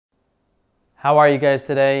How are you guys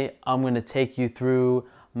today? I'm going to take you through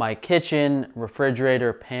my kitchen,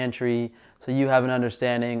 refrigerator, pantry, so you have an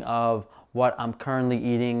understanding of what I'm currently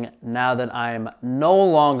eating now that I'm no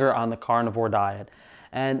longer on the carnivore diet.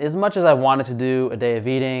 And as much as I wanted to do a day of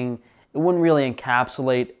eating, it wouldn't really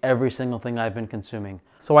encapsulate every single thing I've been consuming.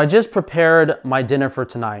 So I just prepared my dinner for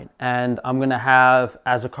tonight, and I'm going to have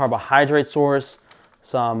as a carbohydrate source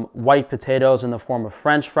some white potatoes in the form of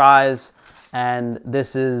French fries, and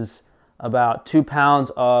this is about 2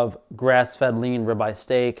 pounds of grass-fed lean ribeye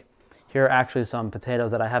steak. Here are actually some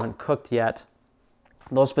potatoes that I haven't cooked yet.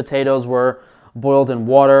 Those potatoes were boiled in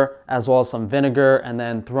water as well as some vinegar and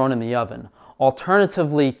then thrown in the oven.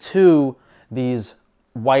 Alternatively to these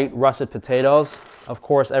white russet potatoes, of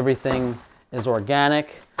course everything is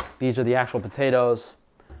organic. These are the actual potatoes.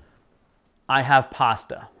 I have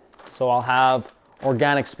pasta. So I'll have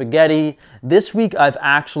organic spaghetti. This week I've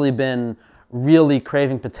actually been really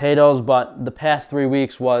craving potatoes, but the past 3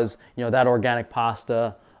 weeks was, that organic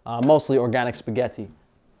pasta, mostly organic spaghetti.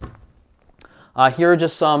 Here are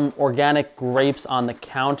just some organic grapes on the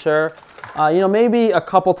counter. Maybe a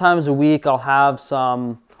couple times a week I'll have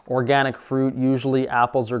some organic fruit, usually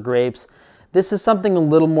apples or grapes. This is something a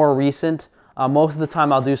little more recent. Most of the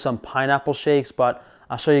time I'll do some pineapple shakes, but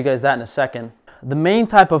I'll show you guys that in a second. The main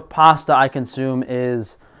type of pasta I consume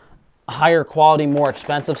is higher quality, more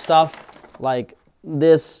expensive stuff. Like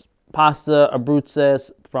this pasta Abruzzi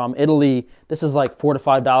from Italy, this is like $4 to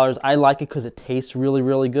 $5. I like it because it tastes really,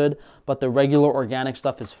 really good, but the regular organic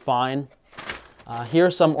stuff is fine. Here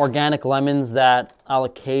are some organic lemons that I'll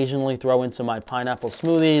occasionally throw into my pineapple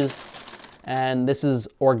smoothies. And this is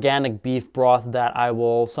organic beef broth that I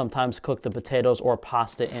will sometimes cook the potatoes or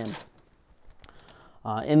pasta in.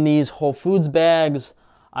 In these Whole Foods bags,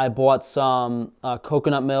 I bought some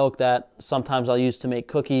coconut milk that sometimes I'll use to make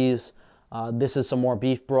cookies. This is some more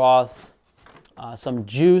beef broth, some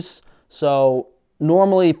juice. So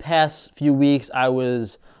normally past few weeks I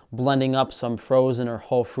was blending up some frozen or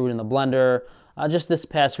whole fruit in the blender. Just this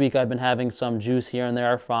past week I've been having some juice here and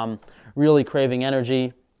there from really craving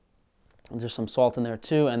energy. There's some salt in there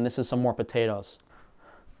too, and this is some more potatoes.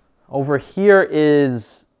 Over here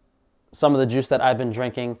is some of the juice that I've been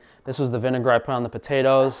drinking. This was the vinegar I put on the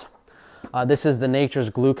potatoes. This is the Nature's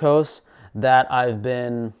Glucose that I've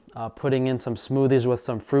been putting in some smoothies with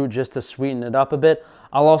some fruit just to sweeten it up a bit.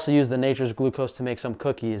 I'll also use the Nature's Glucose to make some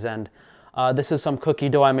cookies, and this is some cookie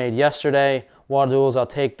dough I made yesterday. What I'll do is I'll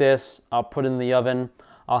take this, I'll put it in the oven.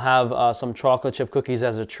 I'll have some chocolate chip cookies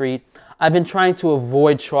as a treat. I've been trying to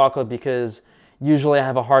avoid chocolate because usually I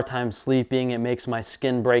have a hard time sleeping. It makes my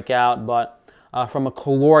skin break out, but from a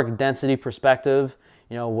caloric density perspective,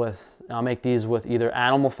 I'll make these with either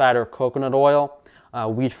animal fat or coconut oil.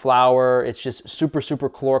 Wheat flour, it's just super, super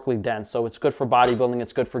calorically dense. So it's good for bodybuilding,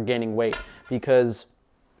 it's good for gaining weight. Because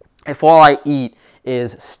if all I eat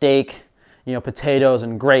is steak, potatoes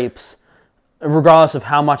and grapes, regardless of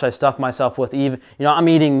how much I stuff myself with, I'm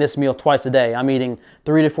eating this meal twice a day. I'm eating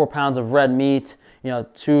 3 to 4 pounds of red meat, 2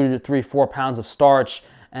 to 3, 4 pounds of starch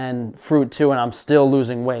and fruit too, and I'm still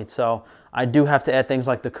losing weight. So I do have to add things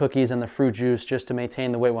like the cookies and the fruit juice just to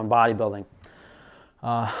maintain the weight when bodybuilding.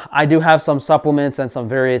 I do have some supplements and some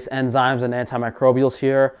various enzymes and antimicrobials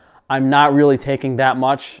here. I'm not really taking that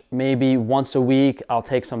much. Maybe once a week I'll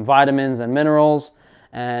take some vitamins and minerals,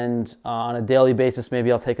 and on a daily basis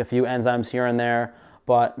maybe I'll take a few enzymes here and there,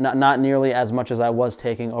 but not nearly as much as I was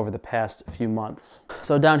taking over the past few months.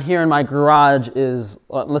 So down here in my garage is,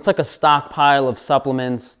 it's like a stockpile of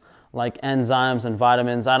supplements like enzymes and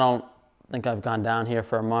vitamins. I don't think I've gone down here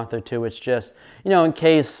for a month or two. It's just, in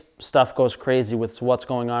case stuff goes crazy with what's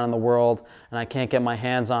going on in the world and I can't get my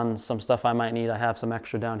hands on some stuff I might need, I have some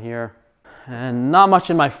extra down here. And not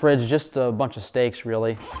much in my fridge, just a bunch of steaks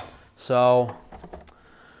really. So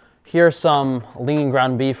here's some lean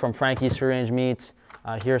ground beef from Frankie's Free Range Meats.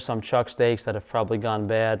 Here's some chuck steaks that have probably gone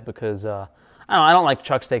bad because, I don't like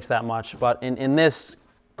chuck steaks that much, but in this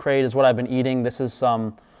crate is what I've been eating. This is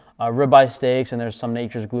some ribeye steaks, and there's some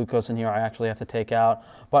Nature's Glucose in here I actually have to take out,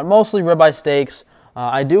 but mostly ribeye steaks.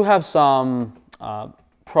 I do have some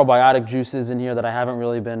probiotic juices in here that I haven't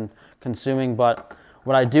really been consuming, but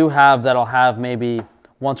what I do have that I'll have maybe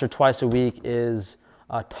once or twice a week is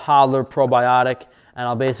a toddler probiotic, and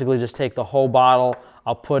I'll basically just take the whole bottle,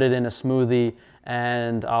 I'll put it in a smoothie,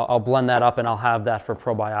 and I'll blend that up and I'll have that for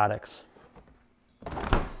probiotics.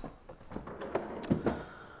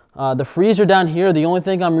 The freezer down here, the only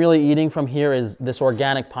thing I'm really eating from here is this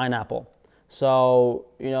organic pineapple. So,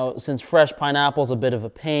 since fresh pineapple is a bit of a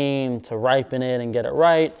pain to ripen it and get it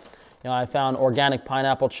right, I found organic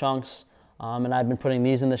pineapple chunks, and I've been putting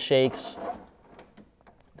these in the shakes.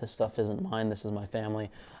 This stuff isn't mine, this is my family.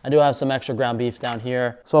 I do have some extra ground beef down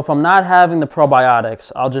here. So if I'm not having the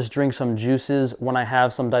probiotics, I'll just drink some juices when I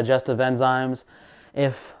have some digestive enzymes.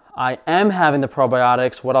 If I am having the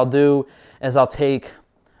probiotics, what I'll do is I'll take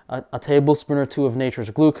a tablespoon or two of nature's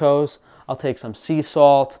glucose. I'll take some sea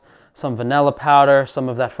salt, some vanilla powder, some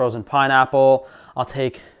of that frozen pineapple. I'll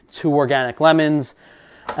take 2 organic lemons,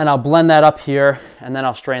 and I'll blend that up here, and then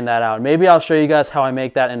I'll strain that out. Maybe I'll show you guys how I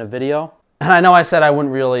make that in a video. And I know I said I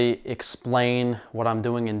wouldn't really explain what I'm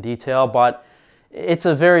doing in detail, but it's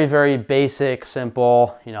a very, very basic,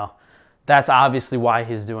 simple, that's obviously why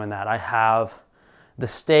he's doing that. I have the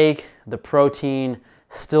steak, the protein,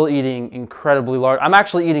 still eating incredibly large. I'm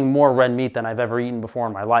actually eating more red meat than I've ever eaten before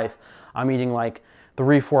in my life. I'm eating like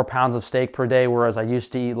 3-4 pounds of steak per day, whereas I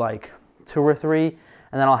used to eat like 2 or 3.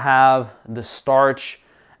 And then I'll have the starch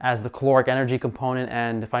as the caloric energy component,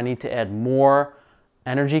 and if I need to add more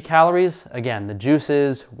energy calories, again, the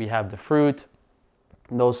juices, we have the fruit.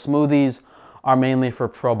 Those smoothies are mainly for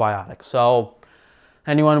probiotics. So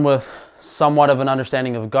anyone with somewhat of an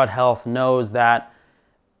understanding of gut health knows that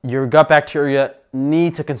your gut bacteria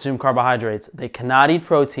need to consume carbohydrates. They cannot eat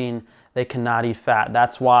protein, they cannot eat fat.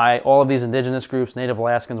 That's why all of these indigenous groups, Native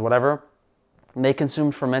Alaskans, whatever, they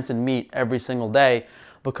consume fermented meat every single day,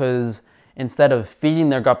 because instead of feeding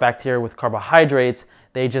their gut bacteria with carbohydrates,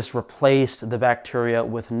 they just replaced the bacteria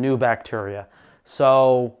with new bacteria.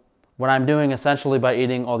 So what I'm doing essentially by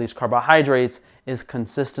eating all these carbohydrates is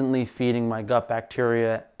consistently feeding my gut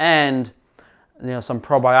bacteria, and some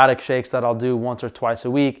probiotic shakes that I'll do once or twice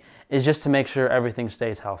a week is just to make sure everything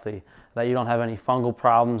stays healthy, that you don't have any fungal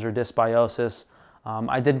problems or dysbiosis.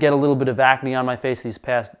 I did get a little bit of acne on my face these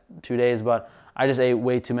past 2 days, but I just ate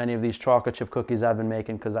way too many of these chocolate chip cookies I've been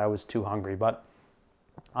making because I was too hungry. But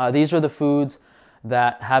these are the foods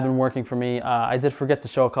that have been working for me. I did forget to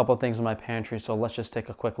show a couple of things in my pantry, so let's just take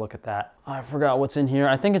a quick look at that. I forgot what's in here.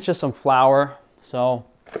 I think it's just some flour. So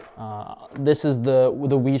this is the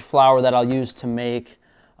wheat flour that I'll use to make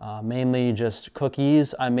mainly just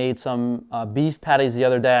cookies. I made some beef patties the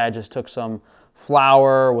other day. I just took some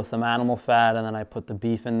flour with some animal fat, and then I put the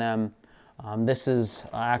beef in them. This is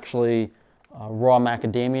actually raw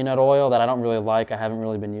macadamia nut oil that I don't really like. I haven't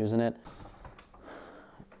really been using it.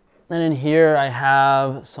 And in here I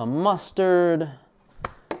have some mustard,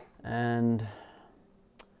 and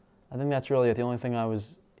I think that's really it. The only thing I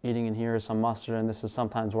was eating in here is some mustard, and this is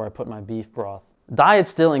sometimes where I put my beef broth. Diet's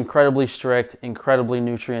still incredibly strict, incredibly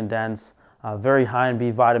nutrient dense, very high in B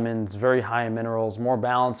vitamins, very high in minerals, more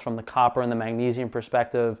balanced from the copper and the magnesium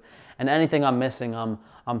perspective, and anything I'm missing,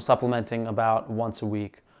 I'm supplementing about once a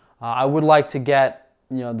week. I would like to get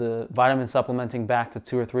the vitamin supplementing back to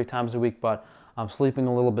 2 or 3 times a week, but I'm sleeping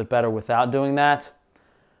a little bit better without doing that.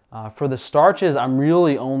 For the starches, I'm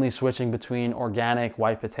really only switching between organic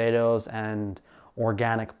white potatoes and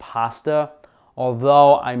organic pasta,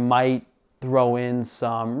 although I might throw in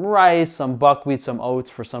some rice, some buckwheat, some oats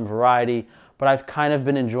for some variety, but I've kind of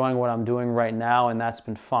been enjoying what I'm doing right now, and that's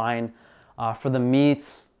been fine. For the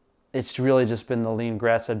meats, it's really just been the lean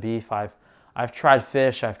grass-fed beef. I've tried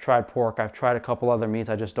fish, I've tried pork, I've tried a couple other meats.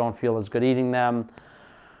 I just don't feel as good eating them.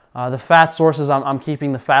 The fat sources, I'm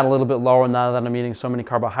keeping the fat a little bit lower now that I'm eating so many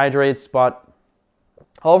carbohydrates, but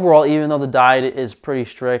overall, even though the diet is pretty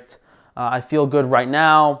strict, I feel good right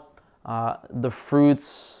now. The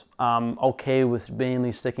fruits, okay with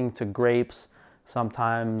mainly sticking to grapes,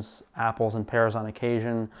 sometimes apples and pears on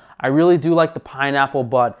occasion. I really do like the pineapple,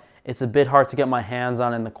 but it's a bit hard to get my hands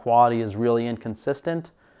on, and the quality is really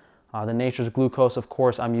inconsistent. The nature's glucose, of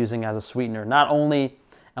course, I'm using as a sweetener. Not only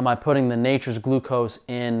am I putting the nature's glucose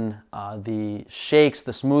in the shakes,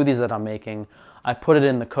 the smoothies that I'm making, I put it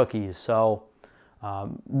in the cookies. So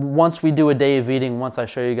once we do a day of eating, once I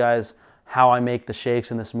show you guys how I make the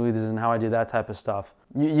shakes and the smoothies and how I do that type of stuff,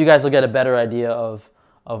 you guys will get a better idea of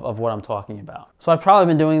what I'm talking about. So I've probably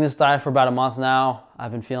been doing this diet for about a month now.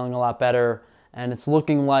 I've been feeling a lot better, and it's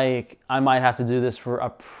looking like I might have to do this for a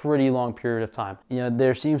pretty long period of time.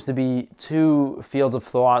 There seems to be 2 fields of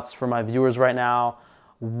thoughts for my viewers right now.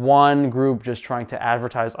 One group just trying to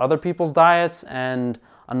advertise other people's diets, and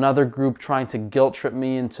another group trying to guilt trip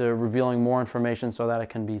me into revealing more information so that it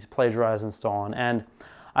can be plagiarized and stolen. And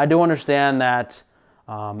I do understand that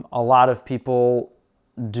a lot of people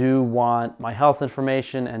do want my health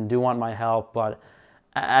information and do want my help, but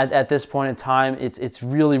at this point in time, it's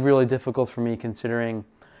really, really difficult for me, considering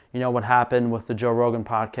what happened with the Joe Rogan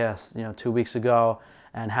podcast 2 weeks ago,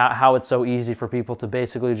 and how it's so easy for people to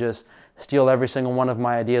basically just steal every single one of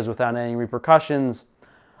my ideas without any repercussions.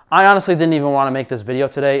 I honestly didn't even want to make this video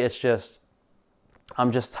today. It's just,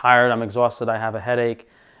 I'm just tired, I'm exhausted, I have a headache,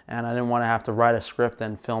 and I didn't want to have to write a script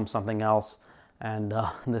and film something else. And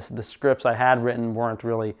the scripts I had written weren't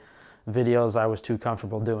really videos I was too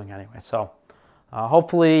comfortable doing anyway. So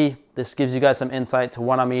hopefully this gives you guys some insight to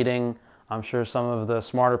what I'm eating. I'm sure some of the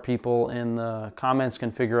smarter people in the comments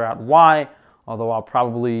can figure out why, although I'll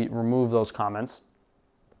probably remove those comments.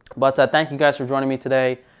 But thank you guys for joining me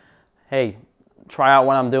today. Hey, try out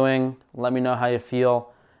what I'm doing. Let me know how you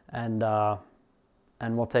feel, and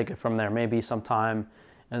we'll take it from there. Maybe sometime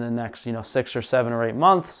in the next 6 or 7 or 8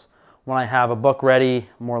 months, when I have a book ready,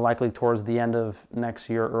 more likely towards the end of next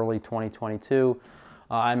year, early 2022,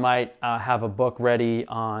 I might have a book ready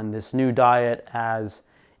on this new diet. As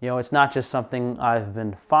it's not just something I've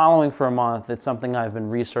been following for a month, it's something I've been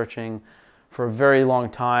researching for a very long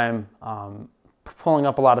time, pulling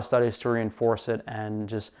up a lot of studies to reinforce it, and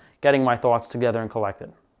just getting my thoughts together and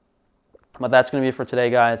collected. But that's going to be it for today,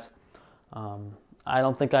 guys. I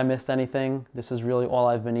don't think I missed anything. This is really all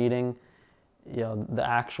I've been eating. The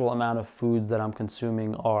actual amount of foods that I'm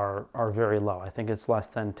consuming are very low. I think it's less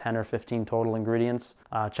than 10 or 15 total ingredients.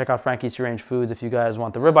 Check out Frankie's Free Range Foods if you guys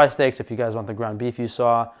want the ribeye steaks, if you guys want the ground beef you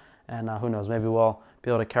saw, and who knows, maybe we'll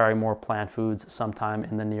be able to carry more plant foods sometime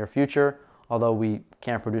in the near future, although we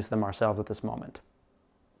can't produce them ourselves at this moment.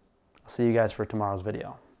 I'll see you guys for tomorrow's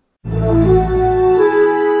video.